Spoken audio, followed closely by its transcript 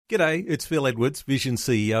G'day, it's Phil Edwards, Vision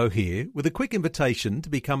CEO here, with a quick invitation to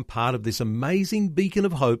become part of this amazing beacon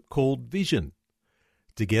of hope called Vision.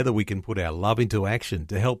 Together we can put our love into action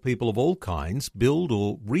to help people of all kinds build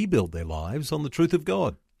or rebuild their lives on the truth of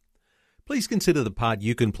God. Please consider the part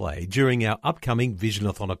you can play during our upcoming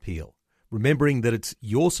Visionathon appeal, remembering that it's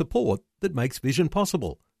your support that makes Vision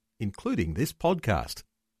possible, including this podcast.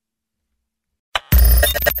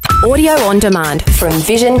 Audio on demand from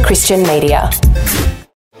Vision Christian Media.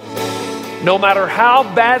 No matter how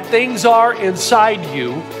bad things are inside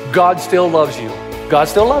you, God still loves you. God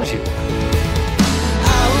still loves you.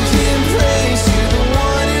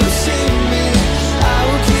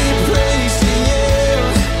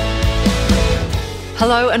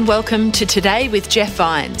 Hello and welcome to Today with Jeff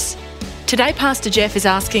Vines. Today, Pastor Jeff is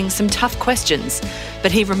asking some tough questions,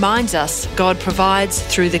 but he reminds us God provides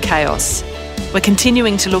through the chaos. We're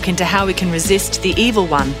continuing to look into how we can resist the evil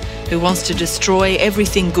one who wants to destroy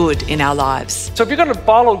everything good in our lives. So if you're going to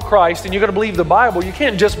follow Christ and you're going to believe the Bible, you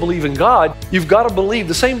can't just believe in God. You've got to believe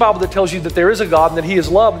the same Bible that tells you that there is a God and that He is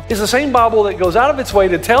love is the same Bible that goes out of its way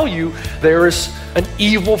to tell you there is an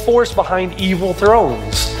evil force behind evil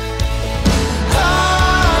thrones.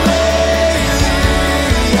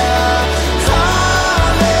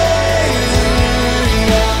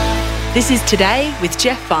 This is Today with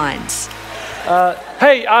Jeff Vines.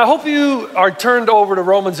 Hey, I hope you are turned over to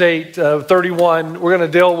Romans 8:31. We're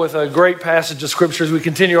going to deal with a great passage of Scripture as we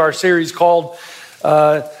continue our series called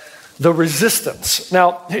The Resistance.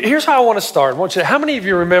 Now, here's how I want to start. How many of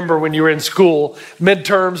you remember when you were in school,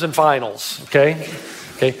 midterms and finals? Okay.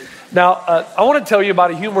 Now, I want to tell you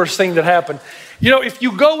about a humorous thing that happened. You know, if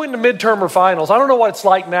you go into midterm or finals, I don't know what it's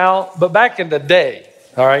like now, but back in the day,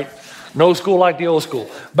 all right, no school like the old school.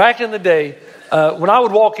 Back in the day, when I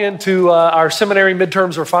would walk into our seminary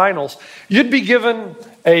midterms or finals, you'd be given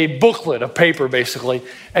a booklet, a paper basically,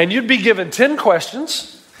 and you'd be given 10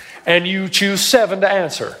 questions, and you choose 7 to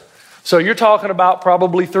answer. So you're talking about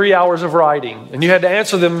probably 3 hours of writing, and you had to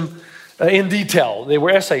answer them in detail. They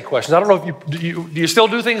were essay questions. I don't know if do you still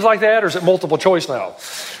do things like that, or is it multiple choice now?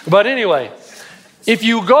 But anyway, if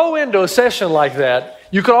you go into a session like that,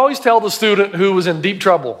 you could always tell the student who was in deep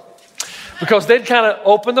trouble. Because they'd kind of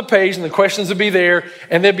open the page and the questions would be there,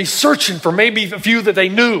 and they'd be searching for maybe a few that they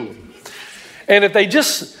knew. And if they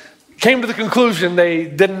just came to the conclusion they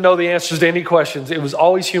didn't know the answers to any questions, it was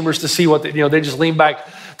always humorous to see what they just lean back,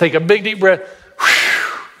 take a big deep breath.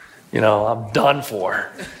 Whew, I'm done for.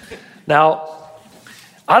 Now,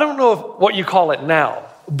 I don't know what you call it now,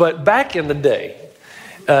 but back in the day,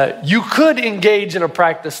 you could engage in a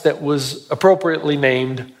practice that was appropriately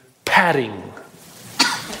named padding.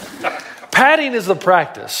 Padding is the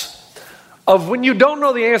practice of when you don't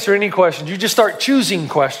know the answer to any questions, you just start choosing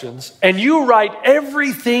questions and you write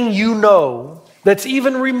everything you know that's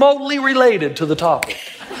even remotely related to the topic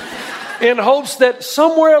in hopes that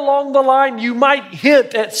somewhere along the line you might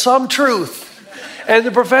hit at some truth and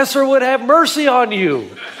the professor would have mercy on you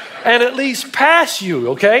and at least pass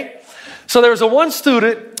you, okay? So there was one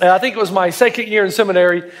student, I think it was my second year in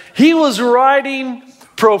seminary, he was writing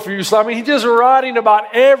profusely. I mean, he just writing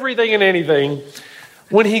about everything and anything.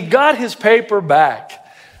 When he got his paper back,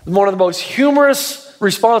 one of the most humorous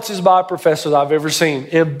responses by professors I've ever seen.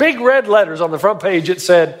 In big red letters on the front page, it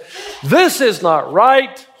said, "This is not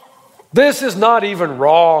right. This is not even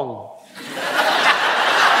wrong."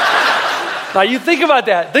 Now, you think about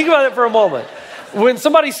that. Think about it for a moment. When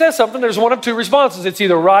somebody says something, there's one of two responses. It's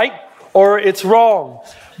either right or it's wrong.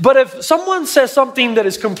 But if someone says something that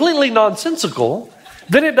is completely nonsensical,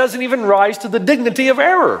 then it doesn't even rise to the dignity of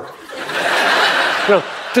error.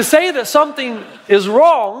 To say that something is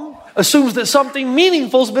wrong assumes that something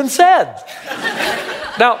meaningful has been said.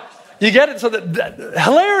 Now, you get it? So that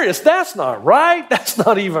hilarious. That's not right. That's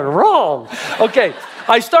not even wrong. Okay,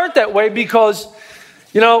 I start that way because,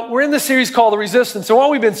 we're in this series called The Resistance. And what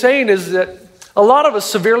we've been saying is that a lot of us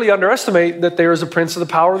severely underestimate that there is a prince of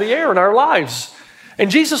the power of the air in our lives. And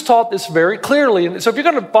Jesus taught this very clearly. And so if you're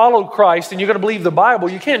going to follow Christ and you're going to believe the Bible,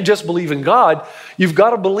 you can't just believe in God. You've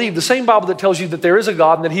got to believe the same Bible that tells you that there is a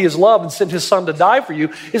God and that He is love and sent His Son to die for you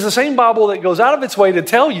is the same Bible that goes out of its way to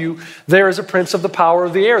tell you there is a prince of the power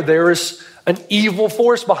of the air. There is an evil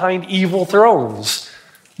force behind evil thrones,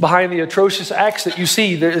 behind the atrocious acts that you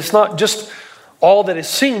see. It's not just all that is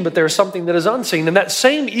seen, but there's something that is unseen. And that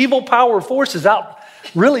same evil power force is out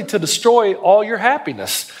really to destroy all your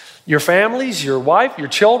happiness. Your families, your wife, your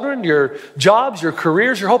children, your jobs, your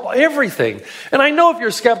careers, your hope, everything. And I know if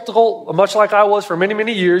you're skeptical, much like I was for many,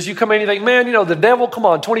 many years, you come in and you think, man, the devil, come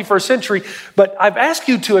on, 21st century. But I've asked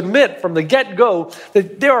you to admit from the get-go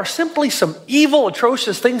that there are simply some evil,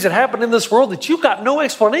 atrocious things that happen in this world that you've got no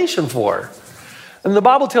explanation for. And the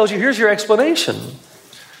Bible tells you, here's your explanation.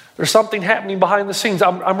 There's something happening behind the scenes.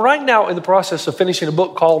 I'm right now in the process of finishing a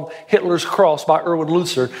book called Hitler's Cross by Erwin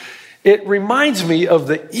Lutzer. It reminds me of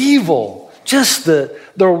the evil, just the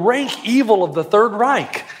rank evil of the Third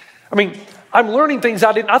Reich. I mean, I'm learning things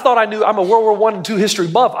I thought I knew. I'm a World War I and II history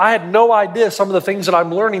buff. I had no idea some of the things that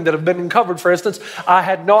I'm learning that have been uncovered. For instance, I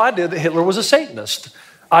had no idea that Hitler was a Satanist.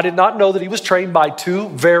 I did not know that he was trained by two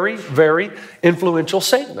very, very influential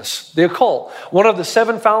Satanists, the occult. One of the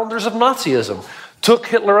 7 founders of Nazism took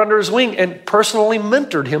Hitler under his wing and personally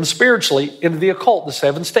mentored him spiritually into the occult, the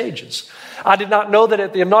 7 stages. I did not know that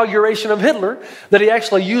at the inauguration of Hitler, that he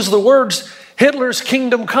actually used the words, Hitler's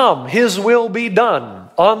kingdom come, his will be done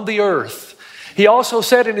on the earth. He also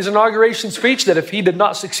said in his inauguration speech that if he did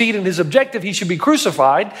not succeed in his objective, he should be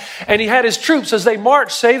crucified. And he had his troops, as they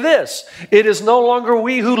marched, say this, it is no longer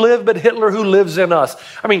we who live, but Hitler who lives in us.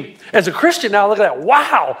 I mean, as a Christian now, look at that.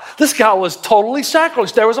 Wow, this guy was totally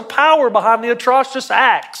sacrilege. There was a power behind the atrocious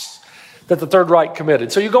acts that the Third Reich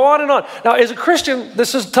committed. So you go on and on. Now, as a Christian,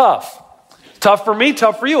 this is tough. Tough for me,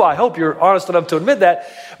 tough for you. I hope you're honest enough to admit that.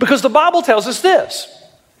 Because the Bible tells us this,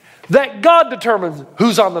 that God determines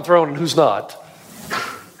who's on the throne and who's not.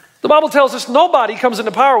 The Bible tells us nobody comes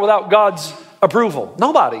into power without God's approval.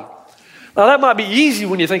 Nobody. Now, that might be easy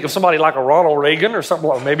when you think of somebody like a Ronald Reagan or something,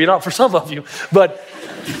 well, maybe not for some of you. But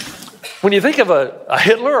when you think of a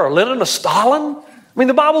Hitler or Lenin, a Stalin, I mean,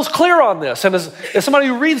 the Bible's clear on this. And as somebody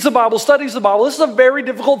who reads the Bible, studies the Bible, this is a very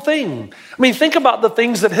difficult thing. I mean, think about the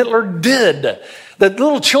things that Hitler did. The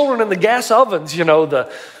little children in the gas ovens,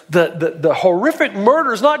 the horrific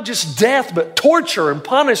murders, not just death, but torture and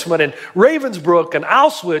punishment, and Ravensbrück and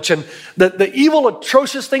Auschwitz, and the evil,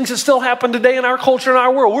 atrocious things that still happen today in our culture and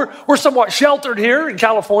our world. We're somewhat sheltered here in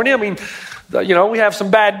California. I mean, we have some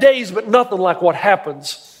bad days, but nothing like what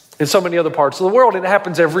happens in so many other parts of the world. It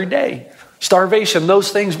happens every day. Starvation,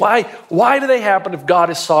 those things. Why do they happen if God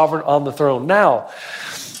is sovereign on the throne? Now,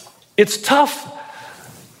 it's tough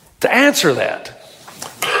to answer that.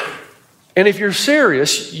 And if you're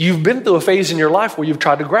serious, you've been through a phase in your life where you've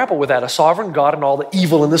tried to grapple with that, a sovereign God and all the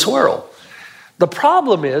evil in this world. The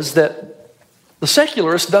problem is that the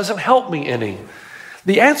secularist doesn't help me any.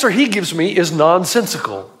 The answer he gives me is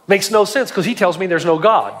nonsensical. Makes no sense because he tells me there's no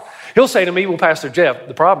God. He'll say to me, well, Pastor Jeff,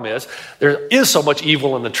 the problem is there is so much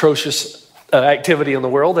evil and atrocious activity in the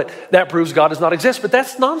world that proves God does not exist. But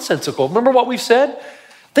that's nonsensical. Remember what we've said?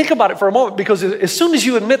 Think about it for a moment, because as soon as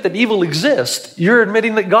you admit that evil exists, you're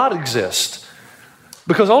admitting that God exists.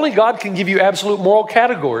 Because only God can give you absolute moral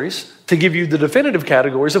categories to give you the definitive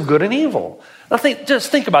categories of good and evil. Now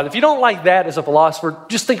just think about it. If you don't like that as a philosopher,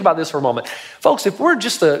 just think about this for a moment. Folks, if we're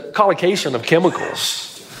just a collocation of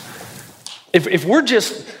chemicals, if we're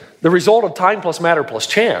just the result of time plus matter plus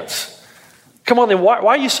chance, come on, then why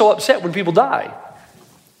are you so upset when people die?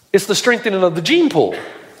 It's the strengthening of the gene pool.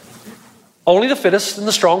 Only the fittest and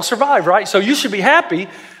the strong survive, right? So you should be happy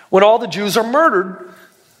when all the Jews are murdered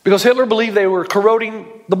because Hitler believed they were corroding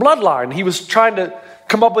the bloodline. He was trying to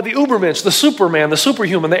come up with the Ubermensch, the Superman, the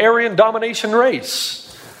superhuman, the Aryan domination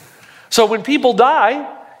race. So when people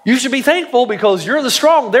die, you should be thankful because you're the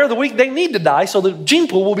strong, they're the weak, they need to die, so the gene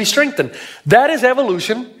pool will be strengthened. That is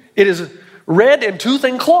evolution. It is red and tooth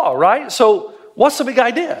and claw, right? So what's the big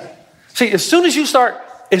idea? See, as soon as you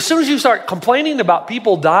start complaining about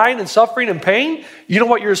people dying and suffering and pain, you know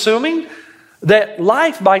what you're assuming? That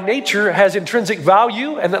life by nature has intrinsic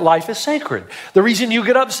value and that life is sacred. The reason you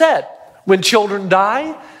get upset when children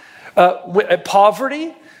die, at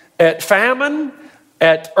poverty, at famine,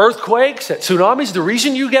 at earthquakes, at tsunamis, the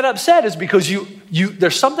reason you get upset is because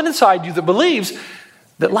there's something inside you that believes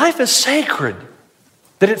that life is sacred,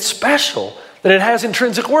 that it's special, that it has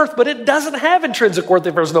intrinsic worth, but it doesn't have intrinsic worth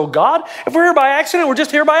if there's no God. If we're here by accident, we're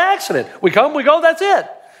just here by accident. We come, we go, that's it.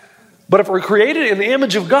 But if we're created in the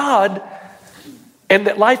image of God and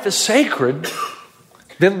that life is sacred,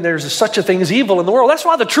 then there's such a thing as evil in the world. That's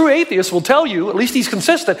why the true atheist will tell you, at least he's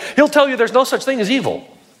consistent, he'll tell you there's no such thing as evil.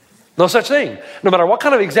 No such thing. No matter what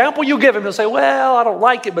kind of example you give him, he'll say, well, I don't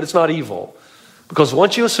like it, but it's not evil. Because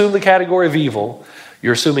once you assume the category of evil,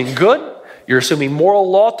 you're assuming good, you're assuming moral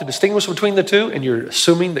law to distinguish between the two, and you're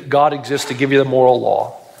assuming that God exists to give you the moral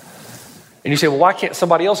law. And you say, well, why can't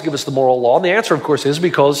somebody else give us the moral law? And the answer, of course, is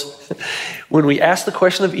because when we ask the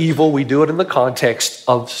question of evil, we do it in the context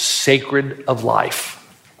of sacred of life.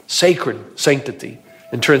 Sacred, sanctity.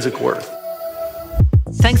 intrinsic worth.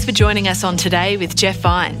 Thanks for joining us on Today with Jeff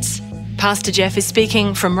Vines. Pastor Jeff is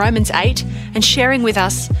speaking from Romans 8 and sharing with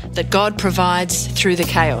us that God provides through the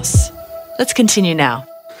chaos. Let's continue now.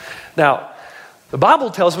 Now, the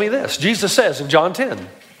Bible tells me this. Jesus says in John 10,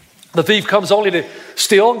 the thief comes only to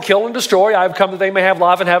steal and kill and destroy. I have come that they may have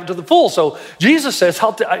life and have it to the full. So Jesus says,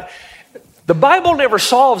 the Bible never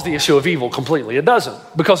solves the issue of evil completely. It doesn't,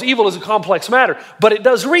 because evil is a complex matter, but it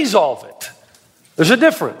does resolve it. There's a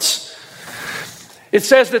difference. It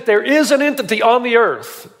says that there is an entity on the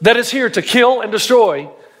earth that is here to kill and destroy.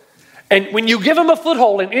 And when you give him a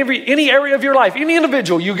foothold in any area of your life, any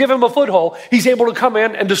individual, you give him a foothold, he's able to come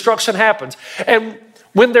in and destruction happens. And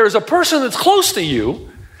when there's a person that's close to you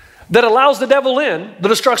that allows the devil in, the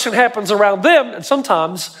destruction happens around them, and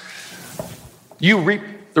sometimes you reap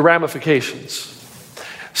the ramifications.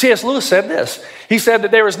 C.S. Lewis said this. He said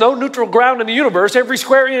that there is no neutral ground in the universe. Every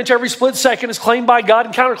square inch, every split second is claimed by God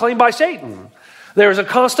and counterclaimed by Satan. There is a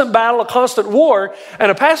constant battle, a constant war,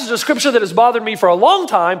 and a passage of scripture that has bothered me for a long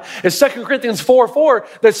time is 2 Corinthians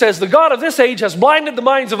 4:4 that says, the God of this age has blinded the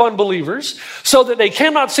minds of unbelievers so that they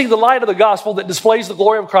cannot see the light of the gospel that displays the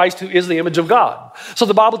glory of Christ, who is the image of God. So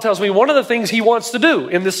the Bible tells me one of the things he wants to do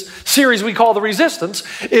in this series we call The Resistance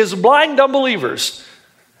is blind unbelievers,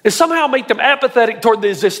 is somehow make them apathetic toward the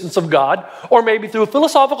existence of God, or maybe through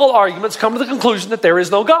philosophical arguments come to the conclusion that there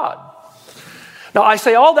is no God. Now, I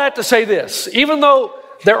say all that to say this. Even though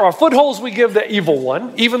there are footholds we give the evil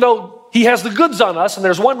one, even though he has the goods on us and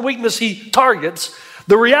there's one weakness he targets,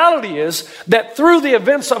 the reality is that through the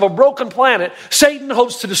events of a broken planet, Satan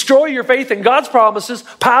hopes to destroy your faith in God's promises,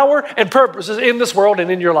 power, and purposes in this world and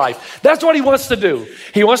in your life. That's what he wants to do.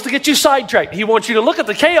 He wants to get you sidetracked. He wants you to look at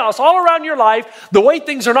the chaos all around your life, the way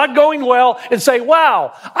things are not going well, and say,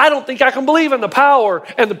 wow, I don't think I can believe in the power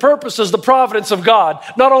and the purposes, the providence of God,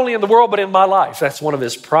 not only in the world, but in my life. That's one of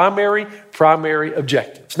his primary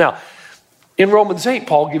objectives. Now, in Romans 8,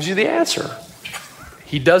 Paul gives you the answer.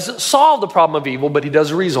 He doesn't solve the problem of evil, but he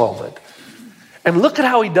does resolve it. And look at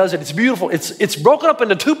how he does it. It's beautiful. It's broken up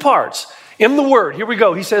into two parts. In the Word, here we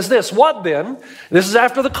go. He says this, what then, this is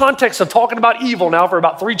after the context of talking about evil now for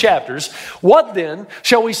about 3 chapters, what then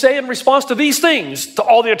shall we say in response to these things, to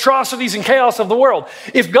all the atrocities and chaos of the world?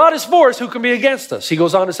 If God is for us, who can be against us? He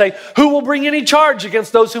goes on to say, who will bring any charge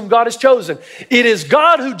against those whom God has chosen? It is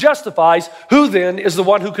God who justifies. Who then is the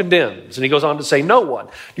one who condemns? And he goes on to say, no one.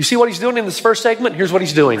 Do you see what he's doing in this first segment? Here's what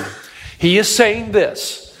he's doing. He is saying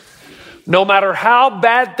this, no matter how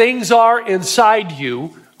bad things are inside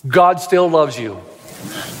you, God still loves you.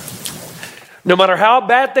 No matter how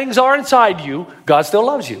bad things are inside you, God still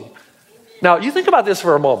loves you. Now, you think about this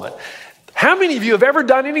for a moment. How many of you have ever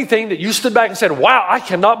done anything that you stood back and said, wow, I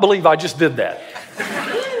cannot believe I just did that?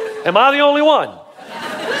 Am I the only one?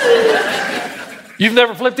 You've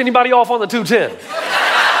never flipped anybody off on the 210?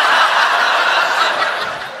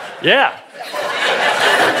 Yeah.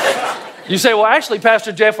 You say, well, actually,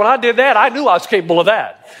 Pastor Jeff, when I did that, I knew I was capable of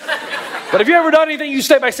that. But have you ever done anything you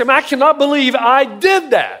step back and say, I cannot believe I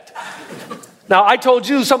did that? Now, I told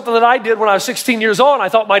you something that I did when I was 16 years old, and I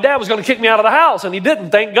thought my dad was going to kick me out of the house, and he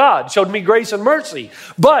didn't, thank God. Showed me grace and mercy.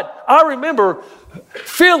 But I remember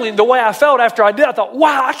feeling the way I felt after I did. I thought,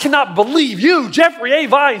 wow, I cannot believe you, Jeffrey A.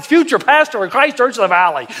 Vines, future pastor of Christ Church of the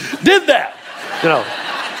Valley, did that. You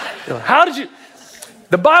know, how did you?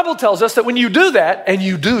 The Bible tells us that when you do that, and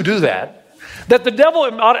you do that the devil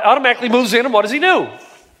automatically moves in, and what does he do?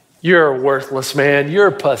 You're a worthless man.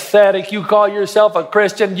 You're pathetic. You call yourself a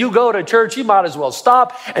Christian. You go to church. You might as well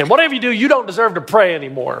stop. And whatever you do, you don't deserve to pray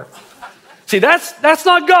anymore. See, that's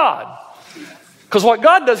not God. Because what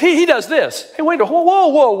God does, he does this. Hey, wait,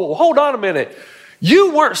 whoa, hold on a minute.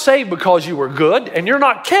 You weren't saved because you were good, and you're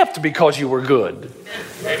not kept because you were good.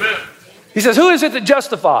 Amen. He says, who is it that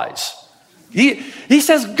justifies? He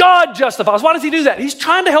says God justifies. Why does he do that? He's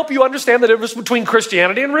trying to help you understand the difference between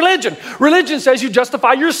Christianity and religion. Religion says you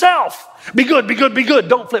justify yourself. Be good, be good, be good.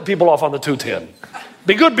 Don't flip people off on the 210.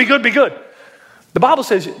 Be good, be good, be good. The Bible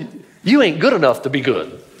says you ain't good enough to be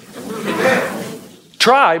good.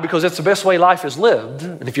 Try, because it's the best way life is lived.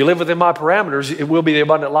 And if you live within my parameters, it will be the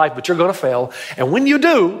abundant life, but you're going to fail. And when you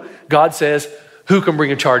do, God says, who can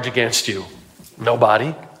bring a charge against you?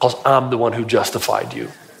 Nobody, because I'm the one who justified you.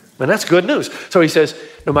 And that's good news. So he says,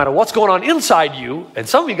 no matter what's going on inside you, and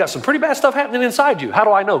some of you got some pretty bad stuff happening inside you. How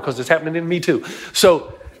do I know? Because it's happening in me too.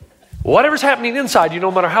 So whatever's happening inside you,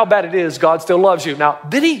 no matter how bad it is, God still loves you. Now,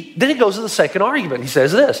 then he goes to the second argument. He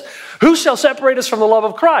says this, who shall separate us from the love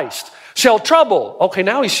of Christ? Shall trouble. Okay,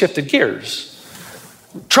 now he's shifted gears.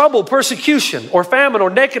 trouble, persecution, or famine, or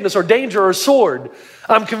nakedness, or danger, or sword.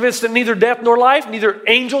 I'm convinced that neither death nor life, neither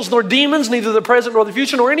angels nor demons, neither the present nor the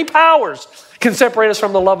future, nor any powers can separate us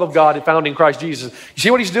from the love of God found in Christ Jesus. You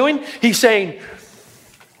see what he's doing? He's saying,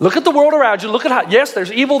 look at the world around you. Look at how, yes,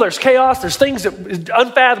 there's evil, there's chaos, there's things that is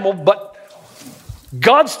unfathomable, but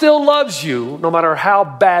God still loves you no matter how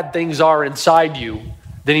bad things are inside you.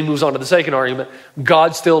 Then he moves on to the second argument.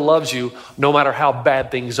 God still loves you no matter how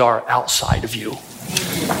bad things are outside of you.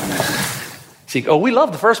 See, we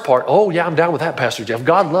love the first part. Oh, yeah, I'm down with that, Pastor Jeff.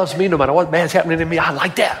 God loves me no matter what bad's happening to me. I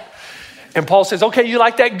like that. And Paul says, okay, you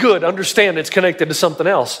like that? Good. Understand it's connected to something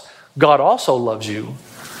else. God also loves you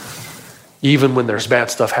even when there's bad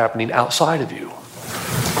stuff happening outside of you.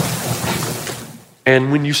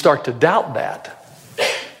 And when you start to doubt that,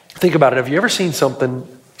 think about it. Have you ever seen something,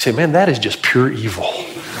 you say, man, that is just pure evil?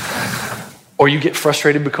 Or you get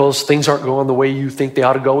frustrated because things aren't going the way you think they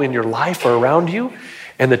ought to go in your life or around you.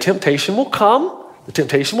 And the temptation will come. The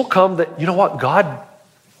temptation will come that, you know what, God,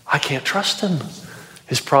 I can't trust him.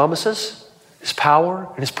 His promises, his power,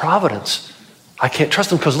 and his providence. I can't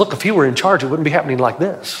trust him because look, if he were in charge, it wouldn't be happening like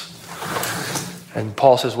this. And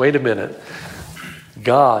Paul says, wait a minute.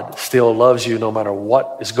 God still loves you no matter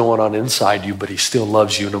what is going on inside you, but he still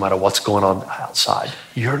loves you no matter what's going on outside.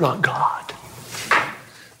 You're not God.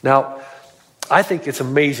 Now, I think it's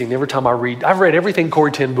amazing every time I've read everything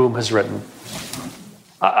Corrie ten Boom has written.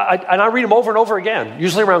 I read them over and over again,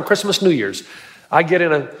 usually around Christmas, New Year's. I get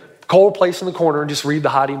in a cold place in the corner and just read The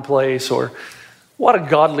Hiding Place. Or what a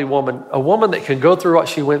godly woman, a woman that can go through what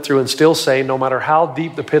she went through and still say, no matter how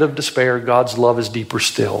deep the pit of despair, God's love is deeper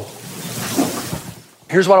still.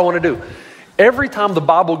 Here's what I want to do. Every time the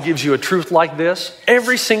Bible gives you a truth like this,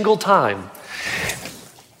 every single time,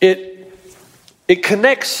 it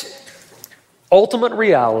connects ultimate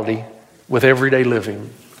reality with everyday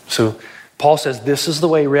living. So Paul says, this is the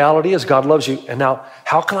way reality is. God loves you. And now,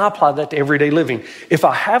 how can I apply that to everyday living? If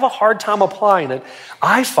I have a hard time applying it,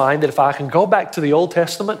 I find that if I can go back to the Old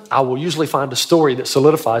Testament, I will usually find a story that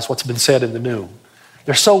solidifies what's been said in the New.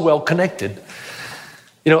 They're so well connected.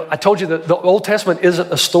 You know, I told you that the Old Testament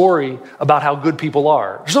isn't a story about how good people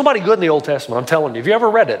are. There's nobody good in the Old Testament, I'm telling you. Have you ever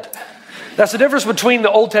read it? That's the difference between the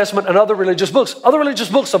Old Testament and other religious books. Other religious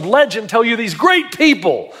books of legend tell you these great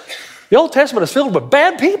people. The Old Testament is filled with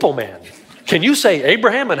bad people, man. Can you say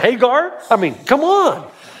Abraham and Hagar? I mean, come on.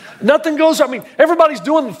 Nothing goes, everybody's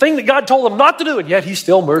doing the thing that God told them not to do, and yet he's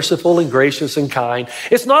still merciful and gracious and kind.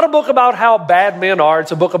 It's not a book about how bad men are.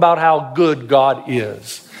 It's a book about how good God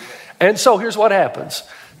is. And so here's what happens.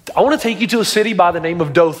 I want to take you to a city by the name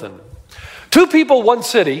of Dothan. Two people, one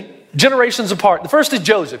city, generations apart. The first is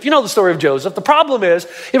Joseph. You know the story of Joseph. The problem is,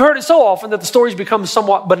 you've heard it so often that the story's become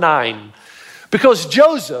somewhat benign. Because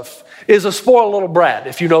Joseph is a spoiled little brat,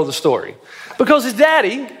 if you know the story. Because his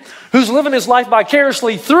daddy, who's living his life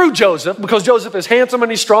vicariously through Joseph, because Joseph is handsome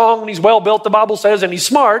and he's strong and he's well-built, the Bible says, and he's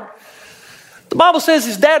smart. The Bible says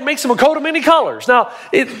his dad makes him a coat of many colors. Now,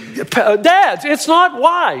 dads, it's not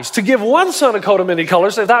wise to give one son a coat of many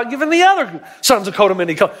colors without giving the other sons a coat of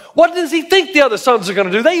many colors. What does he think the other sons are going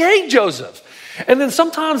to do? They hate Joseph. And then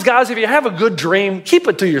sometimes, guys, if you have a good dream, keep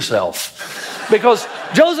it to yourself. Because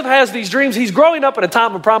Joseph has these dreams. He's growing up in a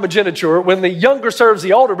time of primogeniture when the younger serves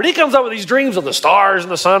the older. But he comes up with these dreams of the stars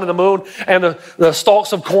and the sun and the moon and the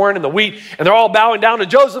stalks of corn and the wheat. And they're all bowing down to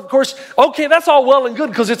Joseph. Of course, okay, that's all well and good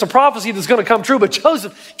because it's a prophecy that's going to come true. But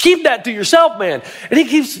Joseph, keep that to yourself, man. And he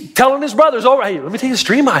keeps telling his brothers, oh, hey, let me tell you this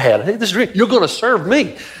dream I had. Hey, this dream, you're going to serve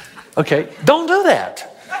me. Okay, don't do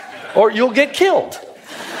that. Or you'll get killed.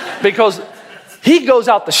 Because he goes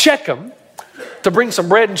out to Shechem to bring some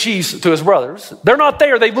bread and cheese to his brothers. They're not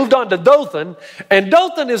there. They moved on to Dothan. And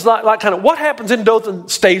Dothan is like kind of what happens in Dothan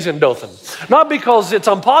stays in Dothan. Not because it's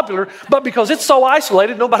unpopular, but because it's so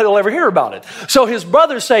isolated, nobody will ever hear about it. So his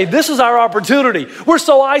brothers say, this is our opportunity. We're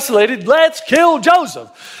so isolated, let's kill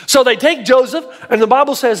Joseph. So they take Joseph, and the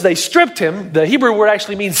Bible says they stripped him. The Hebrew word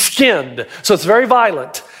actually means skinned. So it's very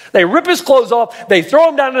violent. They rip his clothes off. They throw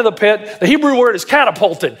him down into the pit. The Hebrew word is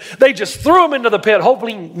catapulted. They just threw him into the pit,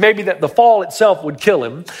 hoping maybe that the fall itself would kill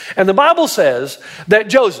him. And the Bible says that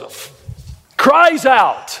Joseph cries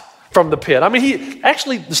out from the pit. I mean,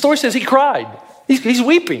 the story says he cried. He's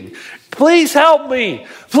weeping. Please help me.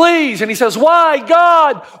 Please. And he says, why,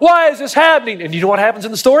 God? Why is this happening? And you know what happens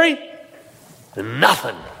in the story?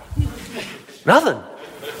 Nothing. Nothing.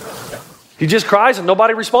 He just cries and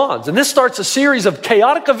nobody responds. And this starts a series of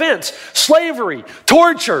chaotic events, slavery,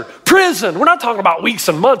 torture, prison. We're not talking about weeks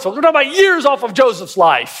and months. We're talking about years off of Joseph's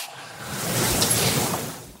life.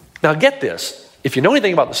 Now get this. If you know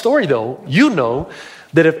anything about the story, though, you know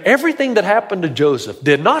that if everything that happened to Joseph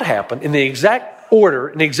did not happen in the exact order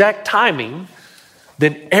and exact timing,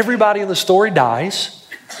 then everybody in the story dies.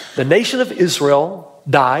 The nation of Israel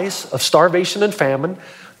dies of starvation and famine.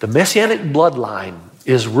 The Messianic bloodline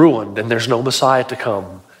is ruined and there's no Messiah to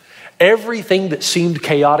come. Everything that seemed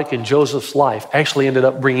chaotic in Joseph's life actually ended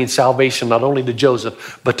up bringing salvation not only to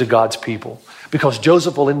Joseph, but to God's people. Because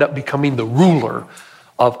Joseph will end up becoming the ruler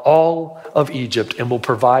of all of Egypt and will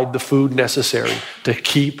provide the food necessary to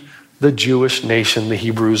keep the Jewish nation, the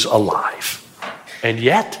Hebrews, alive. And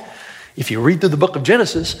yet, if you read through the book of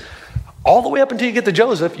Genesis, all the way up until you get to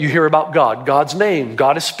Joseph, you hear about God, God's name,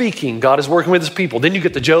 God is speaking, God is working with his people. Then you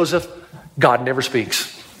get to Joseph, God never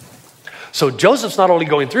speaks. So Joseph's not only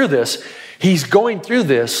going through this, he's going through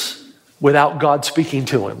this without God speaking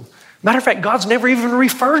to him. Matter of fact, God's never even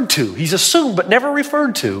referred to. He's assumed, but never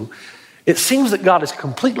referred to. It seems that God is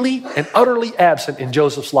completely and utterly absent in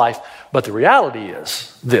Joseph's life. But the reality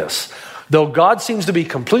is this. Though God seems to be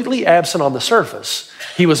completely absent on the surface,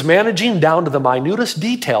 he was managing down to the minutest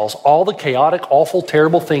details all the chaotic, awful,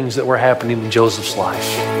 terrible things that were happening in Joseph's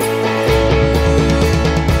life.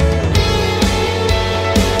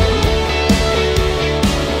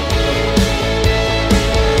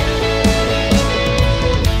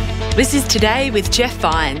 This is Today with Jeff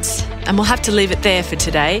Vines, and we'll have to leave it there for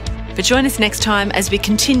today. But join us next time as we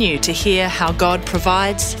continue to hear how God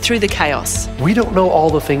provides through the chaos. We don't know all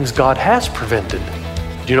the things God has prevented.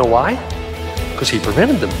 Do you know why? Because he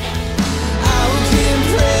prevented them.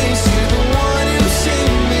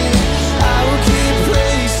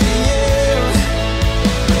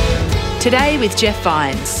 Today with Jeff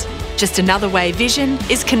Vines. Just another way Vision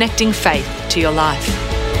is connecting faith to your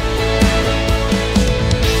life.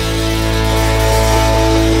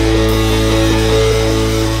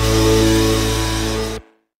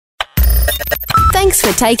 Thanks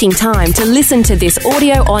for taking time to listen to this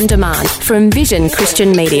audio on demand from Vision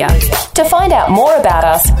Christian Media. To find out more about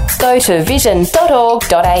us, go to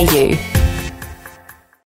vision.org.au.